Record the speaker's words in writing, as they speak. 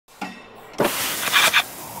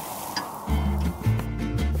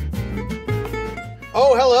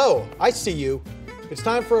hello. I see you. It's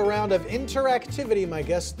time for a round of interactivity. My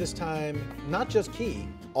guest this time, not just Key,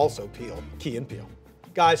 also Peele. Key and Peele.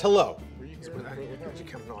 Guys, hello.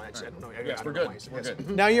 We're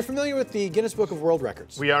good. Now, you're familiar with the Guinness Book of World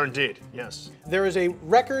Records. We are indeed, yes. There is a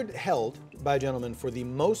record held by a gentleman for the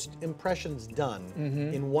most impressions done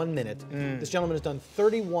in 1 minute. This gentleman has done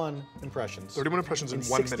 31 impressions. 31 impressions in 1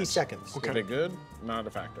 minute. 60 seconds. Okay. Are they good? Not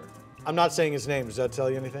a factor. I'm not saying his name. Does that tell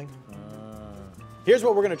you anything? Here's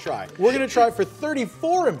what we're going to try. We're going to try for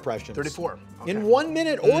 34 impressions. 34. Okay. In 1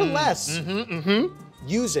 minute or less,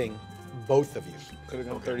 using both of you. Could have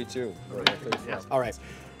gone 32. Yeah. All right.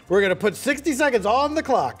 We're going to put 60 seconds on the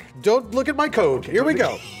clock. Don't look at my code. Here we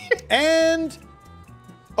go. And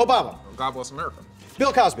Obama. God bless America.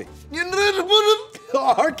 Bill Cosby.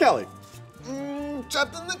 R. Kelly.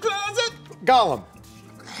 Trapped in the closet. Gollum.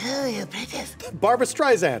 Oh, you bitches. Barbra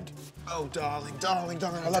Streisand. Oh, darling,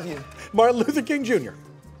 I love you. Martin Luther King Jr.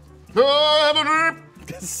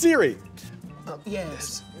 Siri.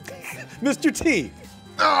 Yes. Mr. T.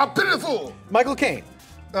 Ah, pitiful. Michael Caine.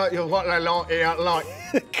 You want that long,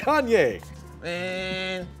 Kanye.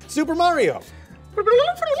 And Super Mario.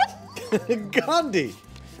 Gandhi.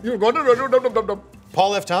 you're going to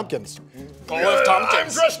Paul F. Tompkins. Paul F.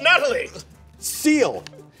 Tompkins. I'm just Natalie. Seal.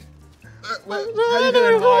 How you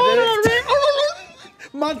doing,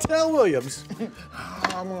 Montel Williams.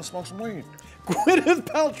 I'm gonna smoke some weed. Gwyneth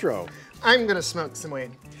Paltrow. I'm gonna smoke some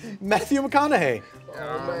weed. Matthew McConaughey.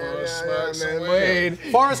 I'm gonna smoke some weed.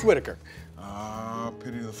 Forrest Whitaker. Ah,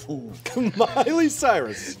 pity the fool. Miley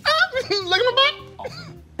Cyrus. Look at my butt.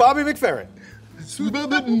 Bobby McFerrin.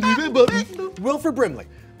 Wilford Brimley.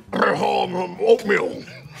 Oatmeal.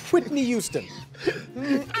 Whitney Houston.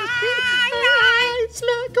 I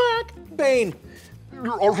smell crack. Bane.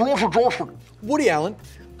 Woody Allen.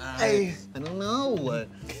 I don't know.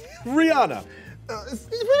 Rihanna.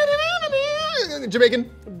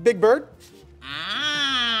 Jamaican. Big Bird.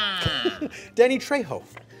 Ah. Danny Trejo.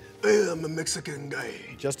 I'm a Mexican guy.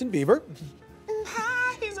 Justin Bieber.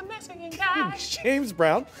 He's a Mexican guy. James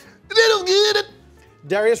Brown. They don't get it.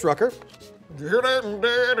 Darius Rucker.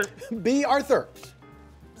 B. Arthur.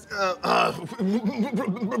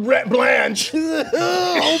 Blanche.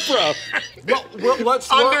 Oprah.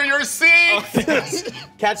 Let's Under your seat.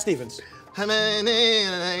 Cat Stevens.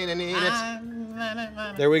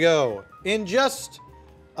 There we go. In just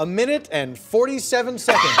a minute and 47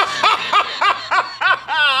 seconds.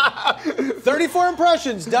 34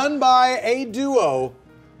 impressions done by a duo.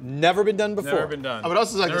 Never been done before. Never been done. I would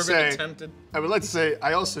also like to say, attempted. I would like to say,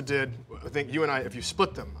 I also did, I think you and I, if you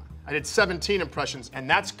split them, I did 17 impressions, and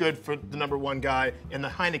that's good for the #1 guy in the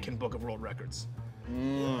Heineken Book of World Records. So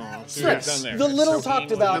you've done there. The little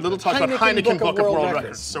talked about The little talk about Heineken Book of World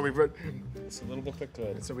Records. So we've read, It's a little book that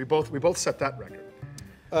could. so we both set that record.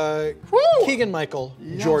 Keegan-Michael,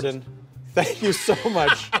 Jordan, thank you so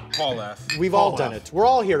much. Paul F. We've all done it. We're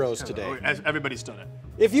all heroes today. Everybody's done it.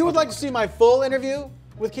 If you would like to see my full interview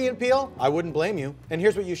with Key and Peele, I wouldn't blame you. And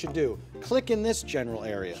here's what you should do. Click in this general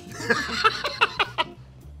area.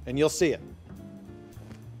 And you'll see it.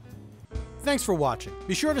 Thanks for watching.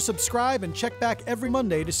 Be sure to subscribe and check back every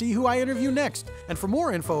Monday to see who I interview next. And for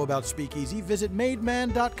more info about Speakeasy, visit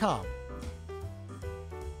mademan.com.